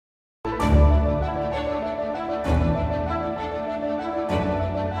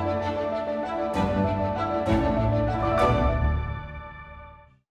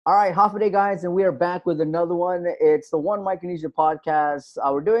right, half a day, guys, and we are back with another one. It's the One Micronesia podcast.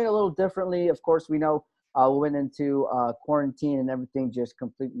 We're doing it a little differently. Of course, we know we went into quarantine and everything just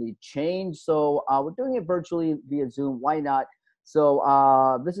completely changed. So we're doing it virtually via Zoom. Why not?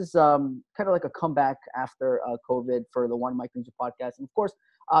 So this is kind of like a comeback after COVID for the One Micronesia podcast. And of course,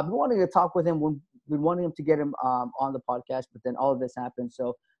 I've been wanting to talk with him. We've been wanting him to get him on the podcast, but then all of this happened.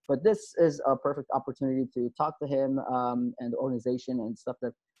 But this is a perfect opportunity to talk to him and the organization and stuff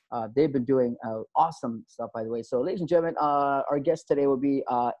that they've been doing. Awesome stuff, by the way. So, ladies and gentlemen, our guest today will be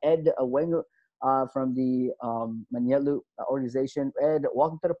Ed Wengu from the Manyelu organization. Ed,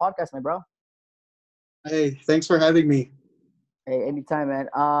 welcome to the podcast, my bro. Hey, thanks for having me. Hey, anytime, man.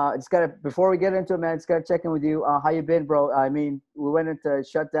 Before we get into it, man, just gotta check in with you. How you been, bro? I mean, we went into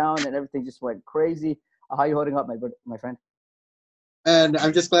shutdown and everything just went crazy. How you holding up, my friend? And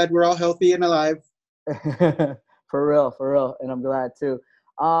I'm just glad we're all healthy and alive. For real, and I'm glad too.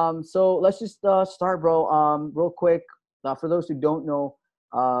 So let's just start, bro. Real quick, for those who don't know,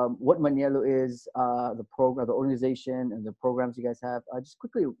 what Manyelu is, the program, the organization, and the programs you guys have. Just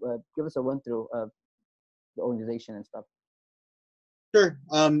quickly give us a run through of the organization and stuff. Sure.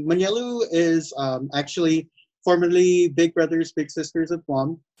 Manyelu is actually formerly Big Brothers Big Sisters of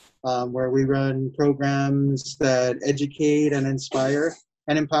Guam, where we run programs that educate and inspire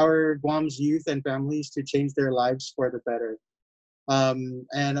and empower Guam's youth and families to change their lives for the better.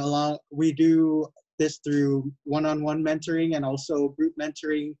 We do this through one-on-one mentoring and also group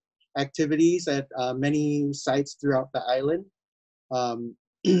mentoring activities at many sites throughout the island. Um,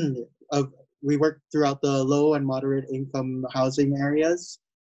 we work throughout the low and moderate income housing areas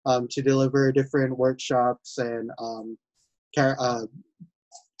to deliver different workshops and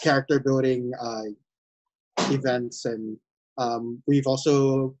character building events. And we've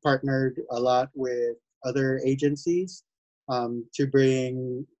also partnered a lot with other agencies to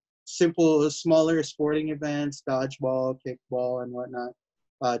bring smaller sporting events, dodgeball, kickball, and whatnot,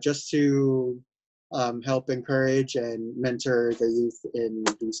 just to help encourage and mentor the youth in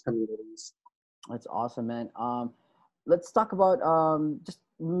these communities. That's awesome, man. Let's talk about just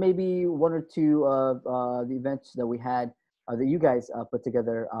maybe one or two of the events that we had that you guys put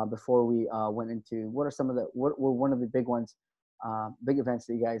together before we went into. What were one of the big ones, big events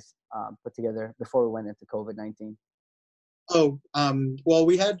that you guys put together before we went into COVID-19? Well,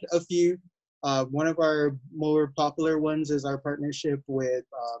 we had a few. One of our more popular ones is our partnership with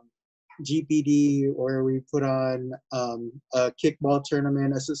GPD, where we put on a kickball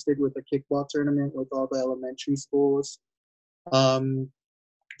tournament, assisted with a kickball tournament with all the elementary schools.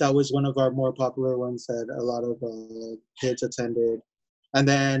 That was one of our more popular ones that a lot of kids attended. And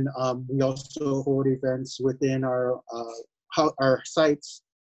then we also hold events within our sites.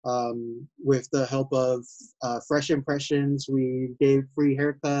 With the help of Fresh Impressions, we gave free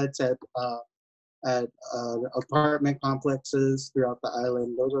haircuts at apartment complexes throughout the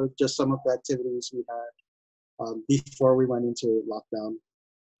island. Those are just some of the activities we had before we went into lockdown.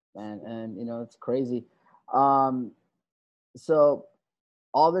 And it's crazy. So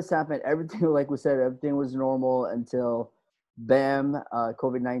all this happened. Everything, like we said, everything was normal until bam,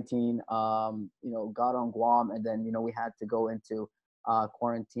 COVID-19. Got on Guam, and then we had to go into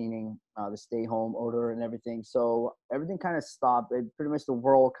quarantining, the stay home order and everything. So everything kind of stopped. Pretty much the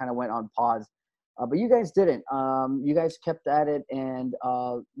world kind of went on pause. But you guys didn't. You guys kept at it, and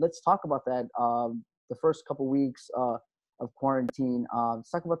let's talk about that. The first couple weeks of quarantine.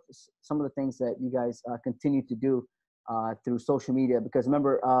 Let's talk about some of the things that you guys continue to do through social media. Because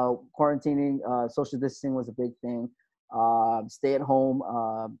remember, quarantining, social distancing was a big thing. Stay at home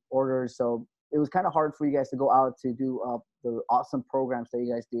orders. So it was kind of hard for you guys to go out to do the awesome programs that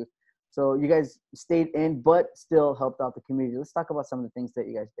you guys do. So you guys stayed in, but still helped out the community. Let's talk about some of the things that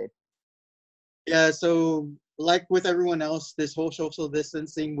you guys did. Yeah, so like with everyone else, this whole social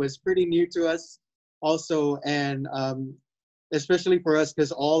distancing was pretty new to us also, and especially for us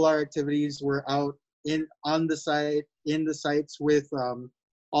because all our activities were out in the sites with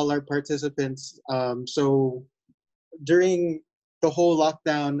all our participants. So during the whole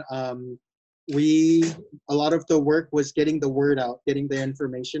lockdown, a lot of the work was getting the word out, getting the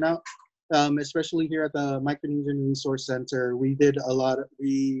information out. Especially here at the Micronesian Resource Center, we did a lot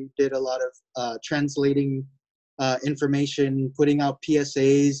of translating information, putting out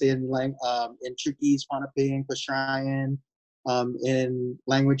PSAs in Chuukese, Pohnpei, Pasayan, in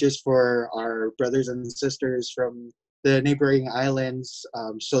languages for our brothers and sisters from the neighboring islands,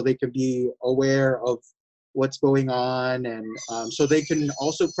 so they can be aware of what's going on, and so they can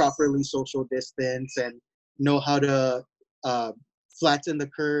also properly social distance and know how to flatten the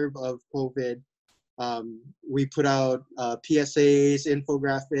curve of COVID. We put out PSAs,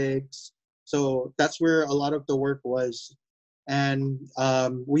 infographics. So that's where a lot of the work was. And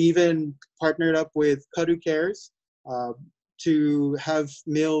we even partnered up with Kadu Cares to have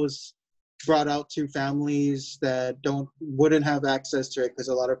meals brought out to families that wouldn't have access to it, because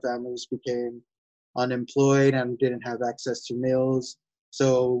a lot of families became unemployed and didn't have access to meals.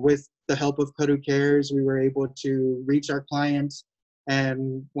 So with the help of Kadu Cares, we were able to reach our clients.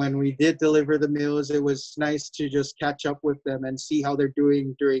 And when we did deliver the meals, it was nice to just catch up with them and see how they're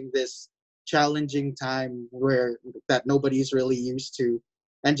doing during this challenging time that nobody's really used to,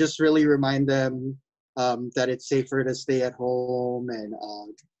 and just really remind them that it's safer to stay at home, and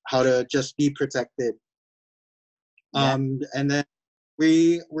how to just be protected. Yeah. And then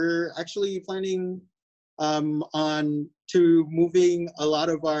we're actually planning on to moving a lot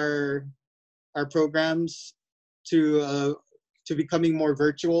of our programs to becoming more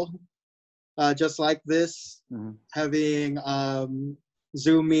virtual, just like this, having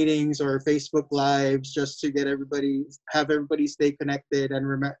Zoom meetings or Facebook lives, just to have everybody stay connected, and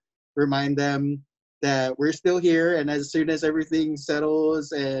remind them that we're still here. And as soon as everything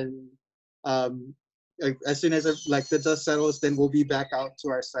settles, and as soon as the dust settles, then we'll be back out to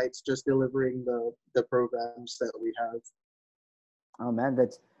our sites, just delivering the programs that we have. Oh man,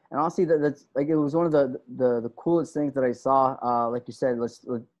 and honestly, that's like, it was one of the coolest things that I saw. Like you said, let's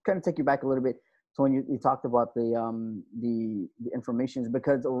kind of take you back a little bit to when you talked about the information,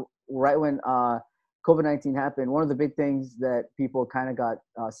 because right when COVID-19 happened, one of the big things that people kind of got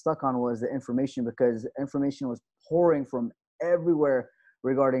stuck on was the information, because information was pouring from everywhere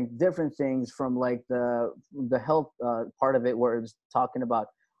regarding different things, from like the health part of it, where it was talking about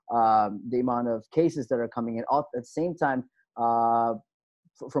the amount of cases that are coming in. All at the same time,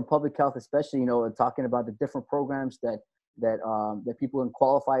 from public health, especially, talking about the different programs that people can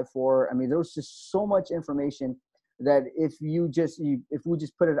qualify for. I mean, there was just so much information that if we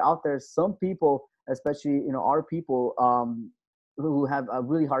just put it out there, some people, especially our people, who have a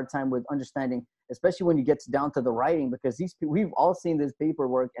really hard time with understanding, especially when you get down to the writing, because we've all seen this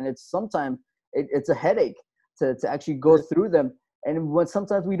paperwork, and it's a headache to actually go through them. And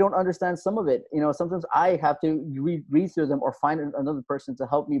sometimes we don't understand some of it, sometimes I have to read through them, or find another person to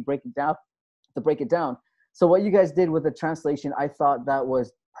help me break it down. So what you guys did with the translation, I thought that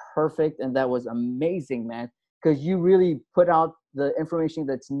was perfect, and that was amazing, man, because you really put out the information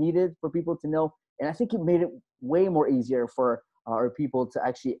that's needed for people to know. And I think it made it way more easier for our people to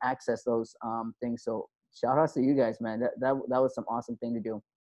actually access those things. So shout out to you guys, man. That was some awesome thing to do.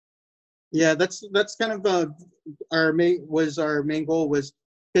 Yeah, that's kind of our main goal, was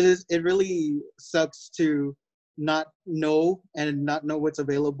because it really sucks to not know what's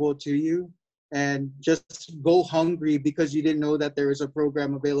available to you, and just go hungry because you didn't know that there is a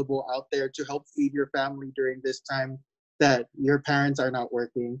program available out there to help feed your family during this time that your parents are not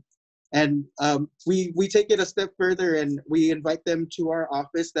working. And we take it a step further, and we invite them to our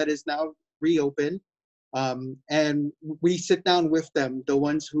office that is now reopened, and we sit down with them, the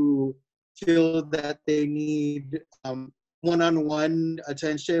ones who feel that they need one-on-one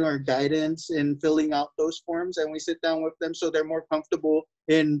attention or guidance in filling out those forms, and we sit down with them so they're more comfortable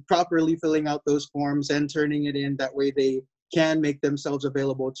in properly filling out those forms and turning it in. That way they can make themselves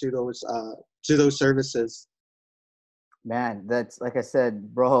available to those services. Man, that's, like I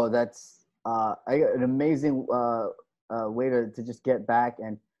said, bro, that's an amazing way to just get back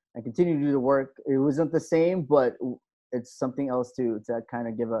and continue to do the work. It wasn't the same, but it's something else to kind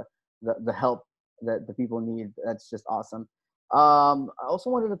of give the help that the people need. That's just awesome. I also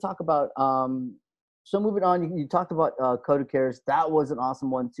wanted to talk about, so moving on, you talked about Kadu Cares. That was an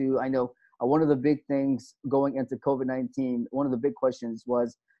awesome one too. I know one of the big things going into COVID-19, one of the big questions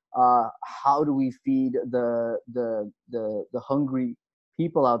was, how do we feed the hungry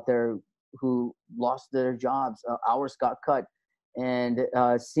people out there who lost their jobs? Ours got cut. And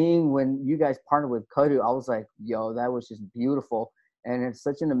seeing when you guys partnered with Kadu, I was like, yo, that was just beautiful. And it's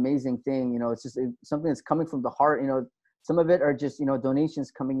such an amazing thing. It's just something that's coming from the heart. Some of it are just,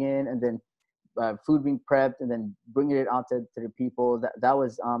 donations coming in, and then food being prepped, and then bringing it out to the people. That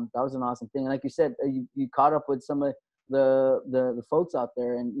was an awesome thing. And like you said, you caught up with some of the folks out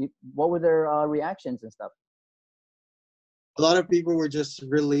there, and what were their reactions and stuff? A lot of people were just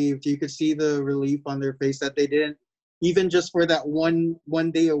relieved. You could see the relief on their face that they didn't, even just for that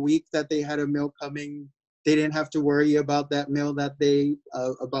one day a week that they had a meal coming, they didn't have to worry about that meal that day,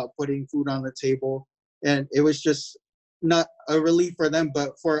 about putting food on the table. And it was just not a relief for them,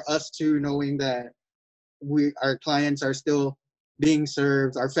 but for us too, knowing that our clients are still being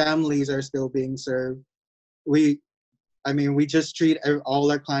served, our families are still being served. I mean, we just treat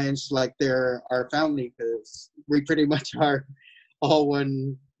all our clients like they're our family because we pretty much are all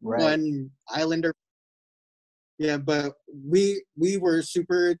Right. one islander. Yeah, but we were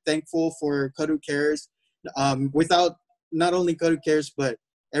super thankful for Kodu Cares. Without not only Kodu Cares, but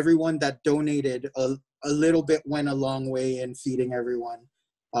everyone that donated a little bit went a long way in feeding everyone.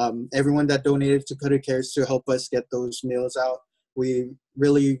 Everyone that donated to Kodu Cares to help us get those meals out, we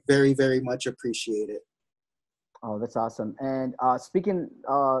really very, very much appreciate it. Oh, that's awesome. And speaking,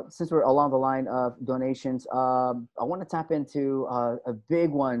 since we're along the line of donations, I want to tap into a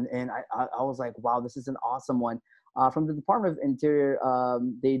big one. And I was like, wow, this is an awesome one. From the Department of Interior,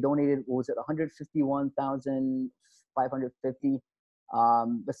 they donated, what was it, 151,550.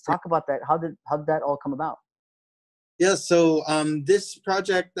 Let's talk about that. How did that all come about? Yeah, so this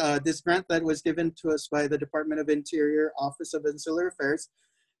project, this grant that was given to us by the Department of Interior, Office of Insular Affairs,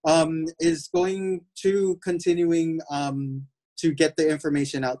 is going to continuing to get the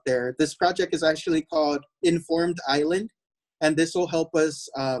information out there. This project is actually called Informed Island, and this will help us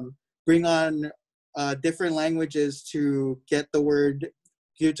bring on different languages to get the word,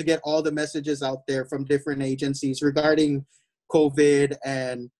 to get all the messages out there from different agencies regarding COVID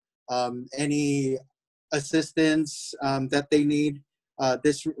and any assistance that they need.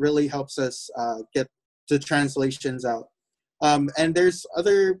 This really helps us get the translations out. And there's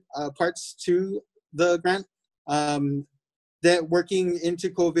other parts to the grant that working into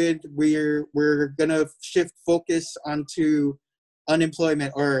COVID, we're gonna shift focus onto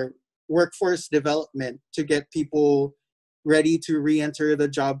unemployment or workforce development to get people ready to re-enter the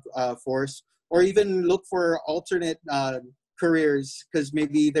job force, or even look for alternate careers because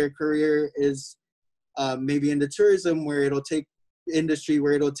maybe their career is maybe in the tourism where it'll take industry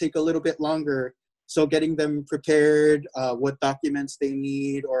where it'll take a little bit longer. So getting them prepared, what documents they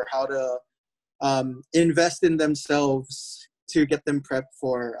need, or how to invest in themselves to get them prepped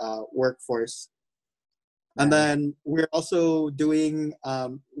for workforce. And then we're also doing,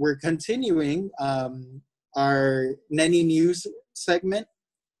 we're continuing our Neni News segment.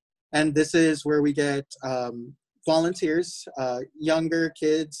 And this is where we get volunteers, younger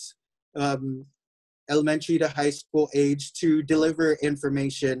kids, elementary to high school age, to deliver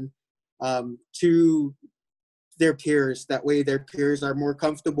information to their peers. That way their peers are more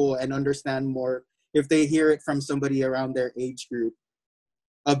comfortable and understand more if they hear it from somebody around their age group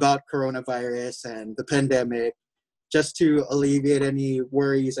about coronavirus and the pandemic, just to alleviate any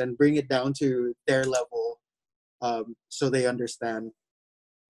worries and bring it down to their level so they understand.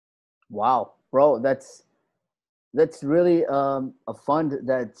 Wow, bro, that's really a fund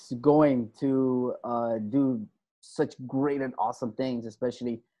that's going to do such great and awesome things,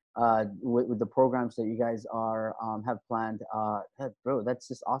 especially with the programs that you guys are have planned. Bro, that's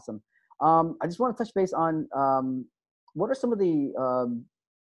just awesome. I just want to touch base on what are some of the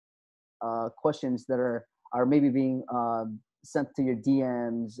questions that are maybe being sent to your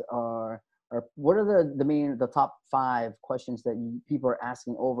DMs, or what are the top 5 questions that people are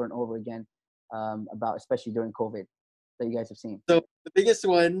asking over and over again about, especially during COVID, that you guys have seen? So the biggest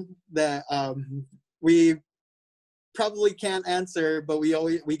one that we probably can't answer, but we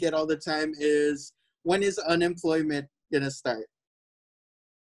get all the time is, when is unemployment gonna start?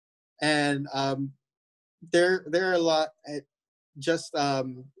 And there are a lot just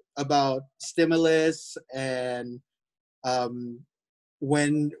about stimulus and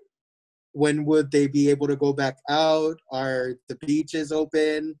when would they be able to go back out? Are the beaches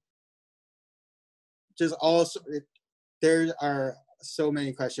open? Just also, there are so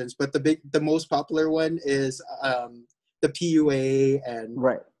many questions, but the most popular one is the PUA and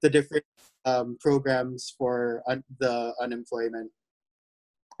the different programs for the unemployment.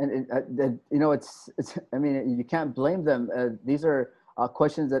 And you know, it's I mean, you can't blame them. These are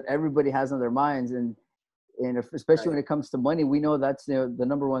questions that everybody has on their minds, and especially when it comes to money, we know that's, you know, the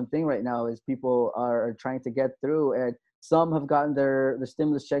number one thing right now is people are trying to get through. And some have gotten their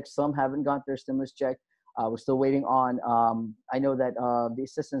stimulus check, some haven't got their stimulus check. We're still waiting on. I know that the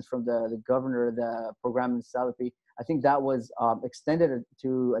assistance from the governor, the program in Salapi, I think that was extended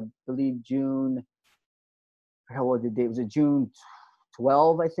to, I believe, June. How was the date? Was it June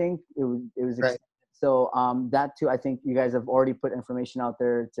 12? I think it was. Right. So that too, I think you guys have already put information out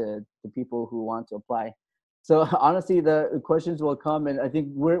there to the people who want to apply. So honestly, the questions will come, and I think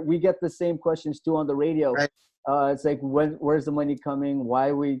we get the same questions too on the radio. Right. It's like, where's the money coming?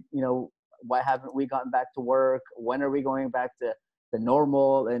 Why haven't we gotten back to work? When are we going back to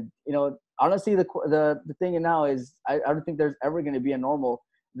normal? And honestly, the thing now is, I don't think there's ever going to be a normal.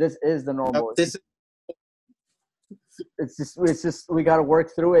 This is the normal. it's just we got to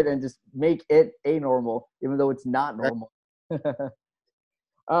work through it and just make it a normal, even though it's not Right. normal.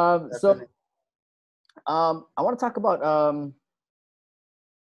 So Definitely. I want to talk about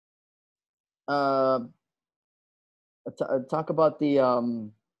uh, talk about the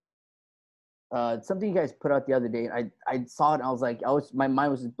something you guys put out the other day. I saw it and I was like, my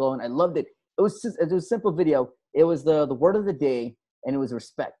mind was just blown. I loved it. It was a simple video. It was the word of the day, and it was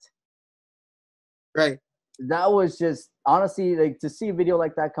respect. Right. That was just honestly, like, to see a video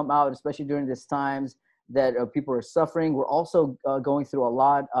like that come out, especially during these times that people are suffering. We're also going through a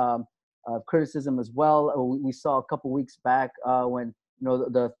lot of criticism as well. We saw a couple weeks back when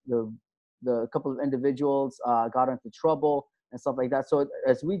the couple of individuals got into trouble and stuff like that. So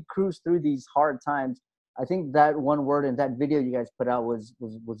as we cruise through these hard times, I think that one word in that video you guys put out was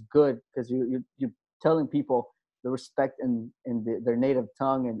good, because you're telling people the respect in their native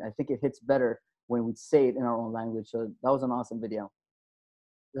tongue, and I think it hits better when we say it in our own language. So that was an awesome video.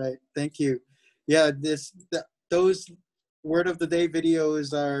 Right. Thank you. Yeah, those word of the day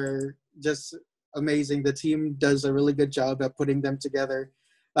videos are just amazing. The team does a really good job at putting them together.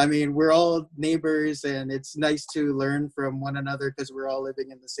 I mean, we're all neighbors, and it's nice to learn from one another because we're all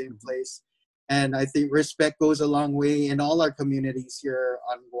living in the same Mhm. place. And I think respect goes a long way in all our communities here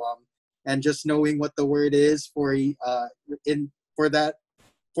on Guam. And just knowing what the word is in for that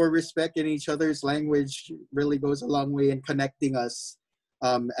for respect in each other's language really goes a long way in connecting us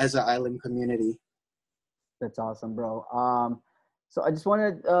as an island community. That's awesome, bro. So I just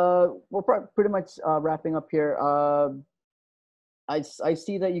wanted, we're pretty much wrapping up here. I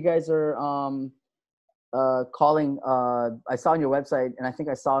see that you guys are calling. I saw on your website, and I think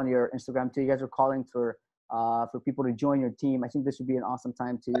I saw on your Instagram too. You guys are calling for people to join your team. I think this would be an awesome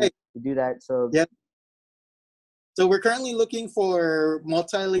time Right. to do that. So Yeah. So we're currently looking for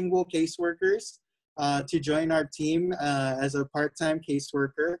multilingual caseworkers to join our team as a part-time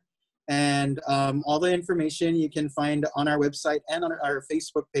caseworker. And all the information you can find on our website and on our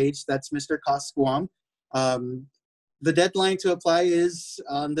Facebook page. That's Mr. Cost Guam. Um, the deadline to apply is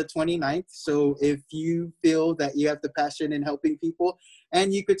on the 29th. So if you feel that you have the passion in helping people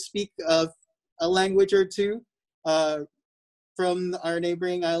and you could speak a language or two from our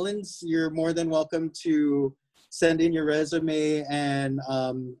neighboring islands, you're more than welcome to send in your resume and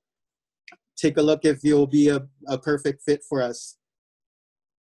take a look if you'll be a perfect fit for us.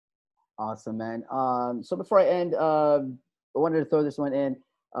 awesome, man. So before I end, I wanted to throw this one in.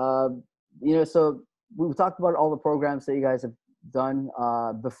 Uh, so we talked about all the programs that you guys have done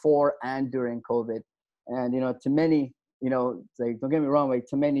before and during COVID, and to many, it's like, don't get me wrong, like,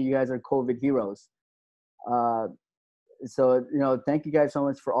 to many, you guys are COVID heroes. Uh, so thank you guys so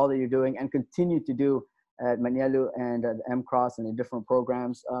much for all that you're doing and continue to do at Manialu and at M-Cross and the different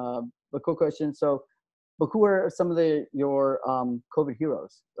programs. But cool question. So, but who are some of your COVID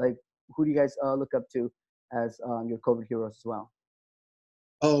heroes? Like, who do you guys look up to as your COVID heroes as well?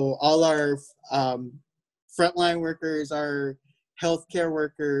 Oh, all our frontline workers, our healthcare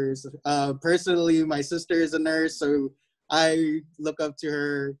workers. Personally, my sister is a nurse, so I look up to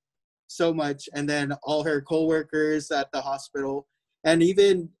her so much. And then all her coworkers at the hospital, and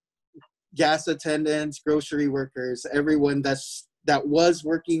even gas attendants, grocery workers, everyone that was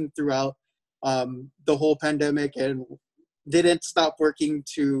working throughout the whole pandemic and didn't stop working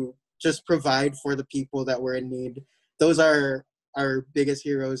to just provide for the people that were in need. Those are our biggest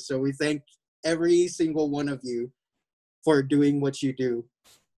heroes. So we thank every single one of you for doing what you do.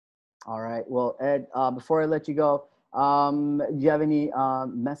 All right. Well, Ed, before I let you go, do you have any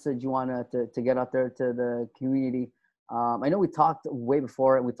message you want to get out there to the community? I know we talked way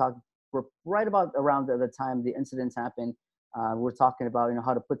before, and we talked right about around the time the incidents happened. We're talking about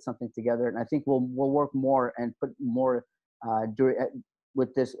how to put something together, and I think we'll work more and put more during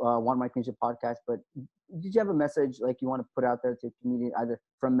with this One Micronesia podcast. But did you have a message like you want to put out there to the community, either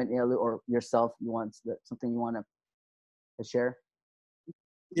from Manialu or yourself? You want something you want to share?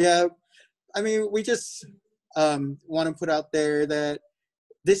 Yeah, I mean, we just want to put out there that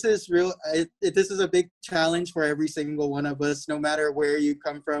this is real. This is a big challenge for every single one of us, no matter where you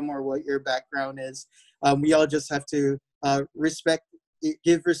come from or what your background is. We all just have to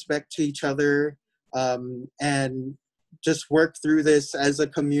give respect to each other, and just work through this as a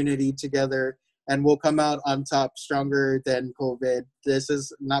community together. And we'll come out on top stronger than COVID. This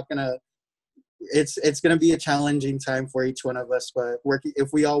is not gonna. It's gonna be a challenging time for each one of us, but if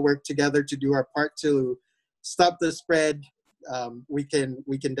we all work together to do our part to stop the spread, we can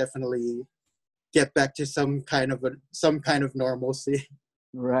definitely get back to some kind of normalcy.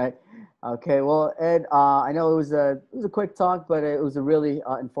 Right. Okay. Well, Ed, I know it was a quick talk, but it was a really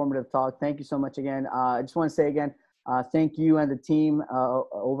informative talk. Thank you so much again. I just want to say again, Thank you and the team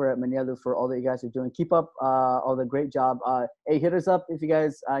over at Manila for all that you guys are doing. Keep up all the great job. Hey, hit us up if you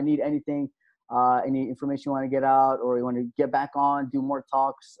guys need anything, any information you want to get out, or you want to get back on, do more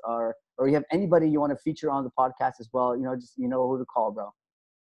talks, or you have anybody you want to feature on the podcast as well. Just who to call, bro.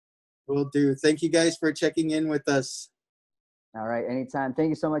 Will do. Thank you guys for checking in with us. All right, anytime. Thank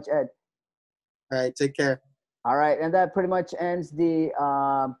you so much, Ed. All right, take care. All right, and that pretty much ends the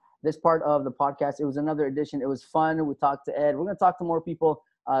this part of the podcast. It was another edition. It was fun. We talked to Ed. We're gonna talk to more people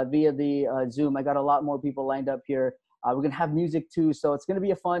via the Zoom. I got a lot more people lined up here. We're gonna have music too, so it's gonna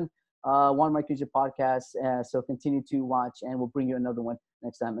be a fun One Mic Ninja podcast. So continue to watch, and we'll bring you another one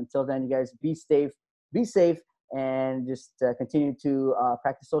next time. Until then, you guys be safe, and just continue to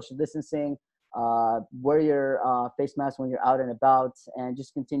practice social distancing. Wear your face mask when you're out and about, and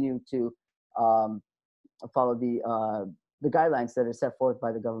just continue to follow the guidelines that are set forth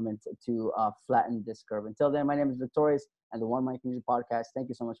by the government to flatten this curve. Until then, my name is Victorious and the One Mic Ninja podcast. Thank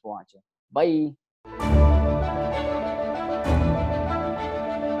you so much for watching. Bye.